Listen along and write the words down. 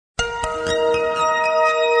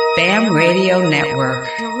Fam Radio Network.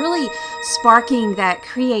 You're really sparking that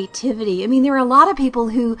creativity. I mean, there are a lot of people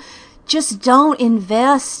who just don't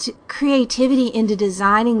invest creativity into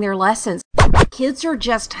designing their lessons. Kids are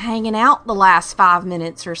just hanging out the last 5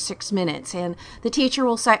 minutes or 6 minutes, and the teacher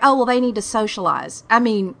will say, oh, well, they need to socialize. I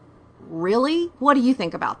mean, really? What do you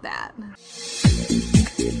think about that?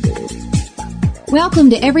 Welcome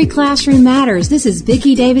to Every Classroom Matters. This is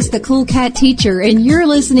Vicki Davis, the Cool Cat Teacher, and you're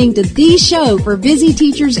listening to the show for busy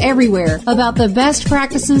teachers everywhere about the best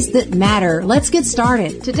practices that matter. Let's get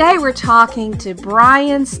started. Today we're talking to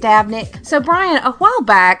Brian Stabnick. So Brian, a while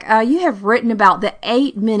back, you have written about the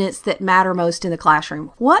 8 minutes that matter most in the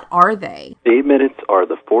classroom. What are they? 8 minutes are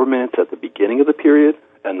the 4 minutes at the beginning of the period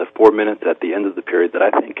and the 4 minutes at the end of the period that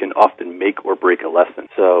I think can often make or break a lesson.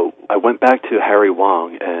 So I went back to Harry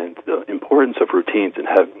Wong and the importance of routines and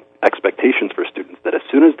having expectations for students that as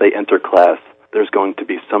soon as they enter class, there's going to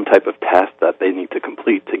be some type of task that they need to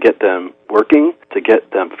complete to get them working, to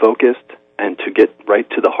get them focused, and to get right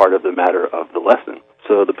to the heart of the matter of the lesson.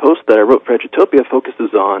 So the post that I wrote for Edutopia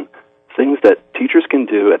focuses on things that teachers can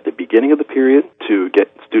do at the beginning of the period to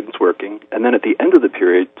get students working, and then at the end of the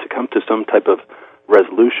period to come to some type of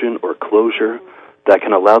resolution or closure that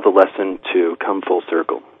can allow the lesson to come full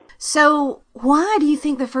circle. So why do you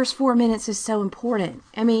think the first 4 minutes is so important?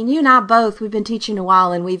 I mean, you and I both, we've been teaching a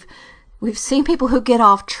while, and we've seen people who get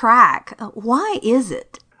off track. Why is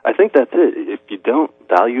it? I think that's it. If you don't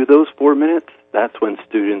value those 4 minutes, that's when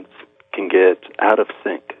students can get out of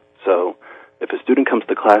sync. So if a student comes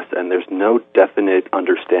to class and there's no definite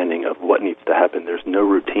understanding of what needs to happen, there's no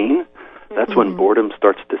routine, that's when boredom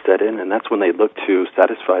starts to set in, and that's when they look to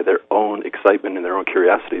satisfy their own excitement and their own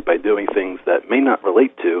curiosity by doing things that may not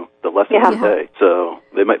relate to the lesson of the day. So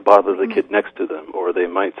they might bother the kid next to them, or they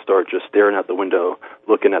might start just staring out the window,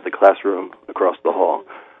 looking at the classroom across the hall.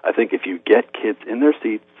 I think if you get kids in their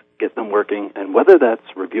seats, get them working, and whether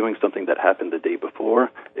that's reviewing something that happened the day before,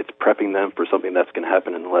 it's prepping them for something that's going to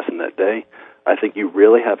happen in the lesson that day, I think you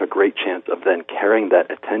really have a great chance of then carrying that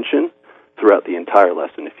attention throughout the entire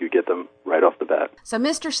lesson if you get them right off the bat. So,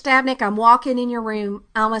 Mr. Stabnick, I'm walking in your room.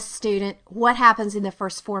 I'm a student. What happens in the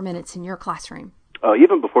first 4 minutes in your classroom?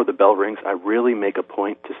 Even before the bell rings, I really make a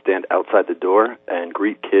point to stand outside the door and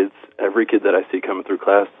greet kids, every kid that I see coming through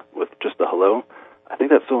class, with just a hello. I think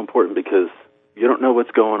that's so important because you don't know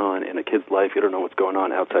what's going on in a kid's life. You don't know what's going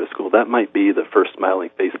on outside of school. That might be the first smiling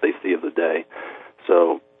face they see of the day.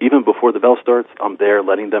 So even before the bell starts, I'm there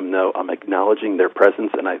letting them know I'm acknowledging their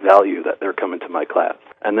presence and I value that they're coming to my class.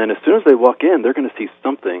 And then as soon as they walk in, they're going to see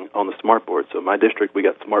something on the smartboard. So in my district, we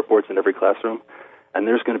got smartboards in every classroom, and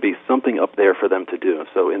there's going to be something up there for them to do.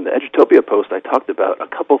 So in the Edutopia post, I talked about a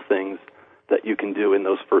couple things that you can do in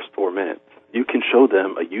those first 4 minutes. You can show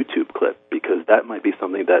them a YouTube clip because that might be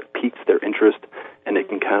something that piques their interest and it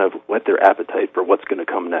can kind of whet their appetite for what's going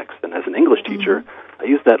to come next. And as an English teacher, I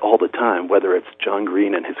use that all the time, whether it's John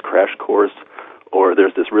Green and his crash course, or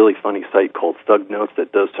there's this really funny site called Thug Notes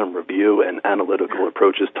that does some review and analytical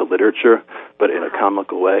approaches to literature, but in a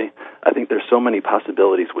comical way. I think there's so many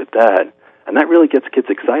possibilities with that, and that really gets kids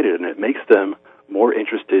excited, and it makes them more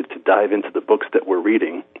interested to dive into the books that we're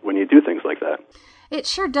reading when you do things like that. It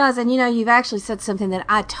sure does, and you've actually said something that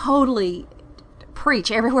I totally preach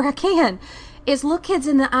everywhere I can, is look kids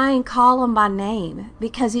in the eye and call them by name,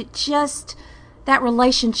 because that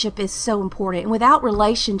relationship is so important. And without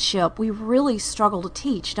relationship, we really struggle to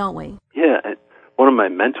teach, don't we? Yeah, and one of my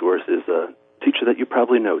mentors is a teacher that you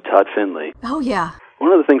probably know, Todd Finley. Oh, yeah.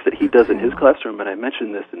 One of the things that he does in his classroom, and I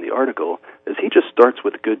mentioned this in the article, is he just starts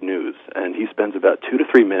with good news, and he spends about 2 to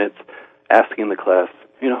 3 minutes asking the class,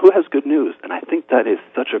 who has good news? And I think that is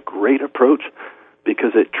such a great approach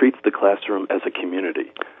because it treats the classroom as a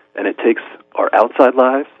community. And it takes our outside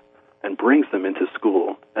lives and brings them into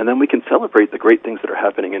school. And then we can celebrate the great things that are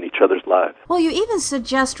happening in each other's lives. Well, you even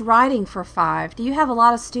suggest writing for 5. Do you have a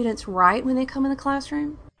lot of students write when they come in the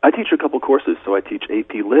classroom? I teach a couple courses. So I teach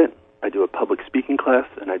AP Lit, I do a public speaking class,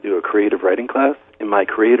 and I do a creative writing class. In my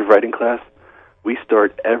creative writing class, we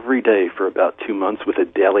start every day for about 2 months with a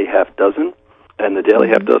daily half dozen. And the daily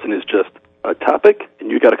half dozen is just a topic, and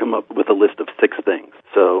you got to come up with a list of 6 things.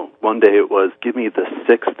 So one day it was, give me the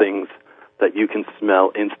 6 things that you can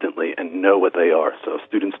smell instantly and know what they are. So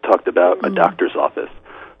students talked about a doctor's office,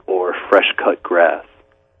 or fresh-cut grass,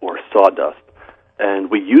 or sawdust. And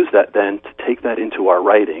we use that then to take that into our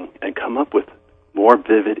writing and come up with more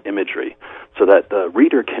vivid imagery so that the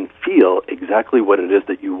reader can feel exactly what it is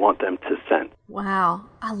that you want them to sense. Wow.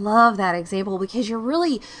 I love that example because you're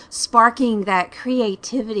really sparking that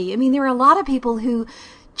creativity. I mean, there are a lot of people who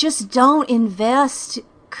just don't invest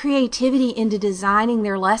creativity into designing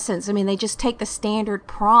their lessons? I mean, they just take the standard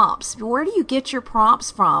prompts. Where do you get your prompts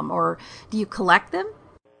from, or do you collect them?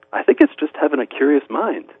 I think it's just having a curious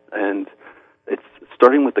mind, and it's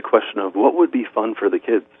starting with the question of what would be fun for the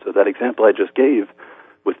kids. So that example I just gave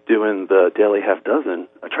with doing the daily half dozen,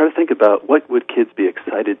 I try to think about what would kids be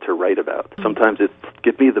excited to write about. Sometimes it's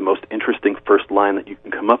give me the most interesting first line that you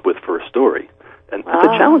can come up with for a story. And it's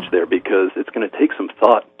a challenge there because it's going to take some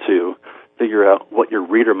thought to figure out what your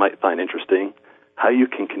reader might find interesting, how you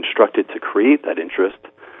can construct it to create that interest,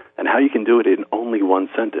 and how you can do it in only one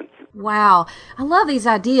sentence. Wow. I love these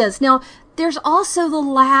ideas. Now, there's also the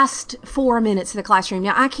last 4 minutes of the classroom.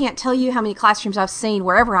 Now, I can't tell you how many classrooms I've seen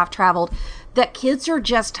wherever I've traveled that kids are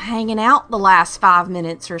just hanging out the last 5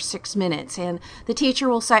 minutes or 6 minutes, and the teacher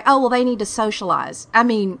will say, oh, well, they need to socialize. I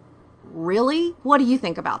mean, really? What do you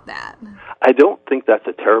think about that? I don't think that's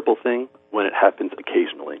a terrible thing when it happens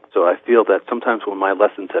occasionally. So I feel that sometimes when my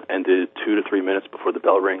lessons have ended 2 to 3 minutes before the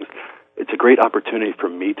bell rings, it's a great opportunity for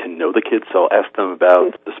me to know the kids. So I'll ask them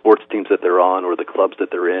about the sports teams that they're on or the clubs that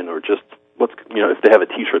they're in, or just if they have a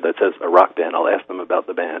T-shirt that says a rock band, I'll ask them about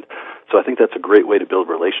the band. So I think that's a great way to build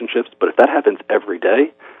relationships. But if that happens every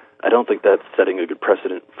day, I don't think that's setting a good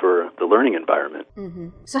precedent for the learning environment. Mm-hmm.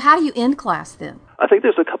 So how do you end class then? I think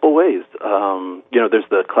there's a couple ways. There's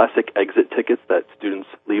the classic exit tickets that students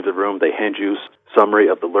leave the room. They hand you summary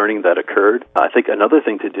of the learning that occurred. I think another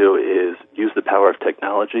thing to do is use the power of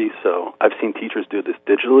technology. So I've seen teachers do this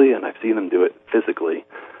digitally, and I've seen them do it physically.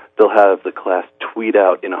 They'll have the class tweet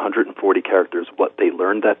out in 140 characters what they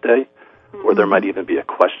learned that day, or there might even be a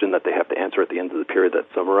question that they have to answer at the end of the period that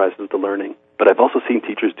summarizes the learning. But I've also seen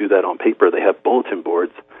teachers do that on paper. They have bulletin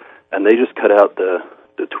boards, and they just cut out the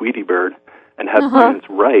Tweety bird and have students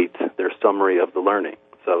write their summary of the learning.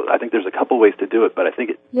 So I think there's a couple ways to do it, but I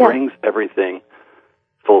think it brings everything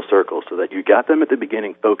full circle so that you got them at the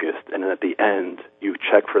beginning focused, and then at the end you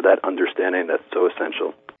check for that understanding that's so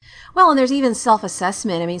essential. Well, and there's even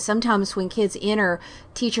self-assessment. I mean, sometimes when kids enter,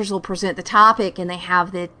 teachers will present the topic and they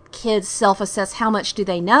have the kids self-assess how much do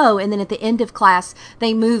they know, and then at the end of class,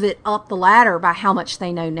 they move it up the ladder by how much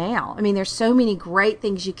they know now. I mean, there's so many great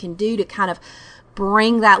things you can do to kind of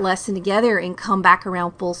bring that lesson together and come back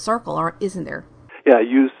around full circle, isn't there? Yeah, I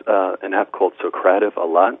use an app called Socrative a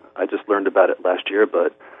lot. I just learned about it last year,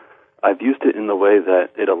 but I've used it in the way that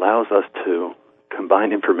it allows us to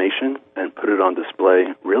combine information and put it on display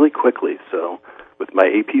really quickly. So with my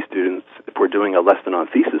AP students, if we're doing a lesson on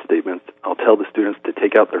thesis statements, I'll tell the students to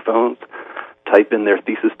take out their phones, type in their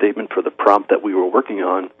thesis statement for the prompt that we were working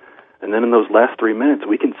on, and then in those last 3 minutes,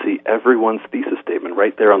 we can see everyone's thesis statement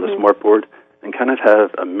right there on the smartboard and kind of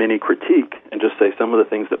have a mini critique and just say some of the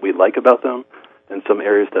things that we like about them and some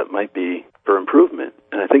areas that might be for improvement.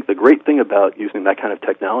 And I think the great thing about using that kind of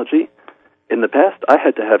technology, in the past, I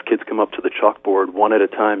had to have kids come up to the chalkboard one at a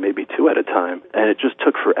time, maybe two at a time, and it just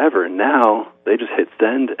took forever. Now, they just hit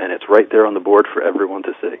send, and it's right there on the board for everyone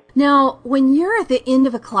to see. Now, when you're at the end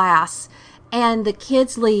of a class and the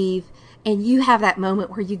kids leave and you have that moment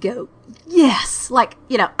where you go, yes,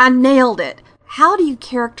 I nailed it. How do you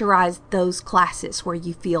characterize those classes where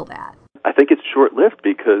you feel that? I think it's short-lived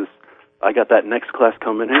because I got that next class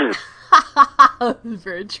coming in.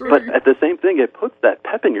 Very true. But at the same thing, it puts that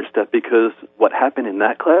pep in your step because what happened in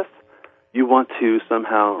that class, you want to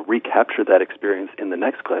somehow recapture that experience in the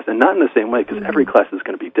next class. And not in the same way because every class is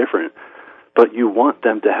going to be different, but you want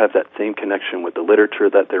them to have that same connection with the literature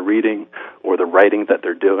that they're reading or the writing that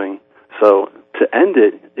they're doing. So to end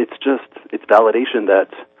it, it's validation that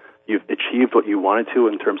you've achieved what you wanted to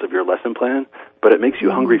in terms of your lesson plan, but it makes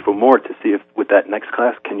you hungry for more to see if with that next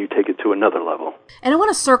class, can you take it to another level? And I want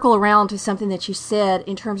to circle around to something that you said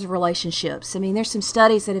in terms of relationships. I mean, there's some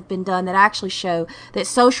studies that have been done that actually show that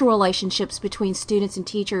social relationships between students and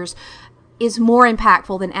teachers is more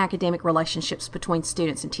impactful than academic relationships between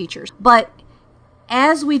students and teachers. But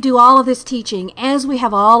as we do all of this teaching, as we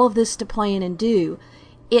have all of this to plan and do,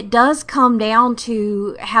 it does come down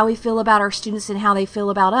to how we feel about our students and how they feel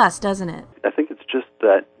about us, doesn't it? I think it's just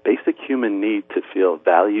that basic human need to feel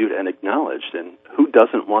valued and acknowledged. And who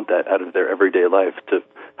doesn't want that out of their everyday life, to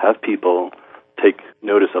have people take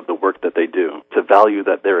notice of the work that they do, to value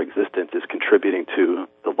that their existence is contributing to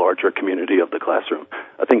the larger community of the classroom.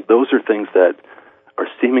 I think those are things that are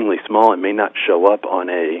seemingly small and may not show up on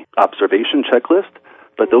a observation checklist,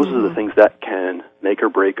 but those are the things that can make or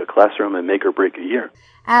break a classroom and make or break a year.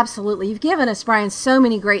 Absolutely. You've given us, Brian, so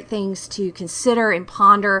many great things to consider and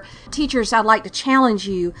ponder. Teachers, I'd like to challenge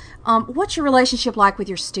you. What's your relationship like with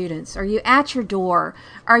your students? Are you at your door?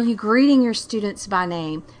 Are you greeting your students by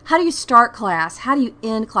name? How do you start class? How do you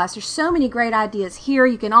end class? There's so many great ideas here.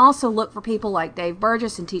 You can also look for people like Dave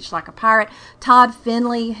Burgess and Teach Like a Pirate, Todd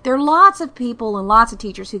Finley. There are lots of people and lots of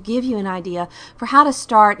teachers who give you an idea for how to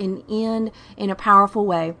start and end in a powerful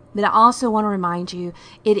way. But I also want to remind you,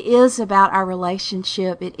 it is about our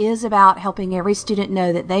relationship. It is about helping every student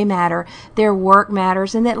know that they matter, their work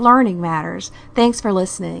matters, and that learning matters. Thanks for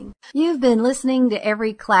listening. You've been listening to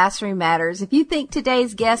Every Classroom Matters. If you think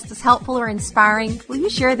today's guest is helpful or inspiring, will you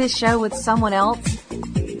share this show with someone else?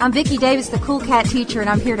 I'm Vicki Davis, the Cool Cat Teacher, and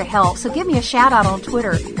I'm here to help. So give me a shout out on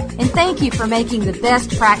Twitter. And thank you for making the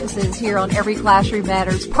best practices here on Every Classroom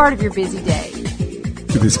Matters part of your busy day.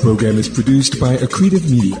 This program is produced by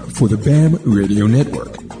Accretive Media for the BAM Radio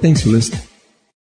Network. Thanks for listening.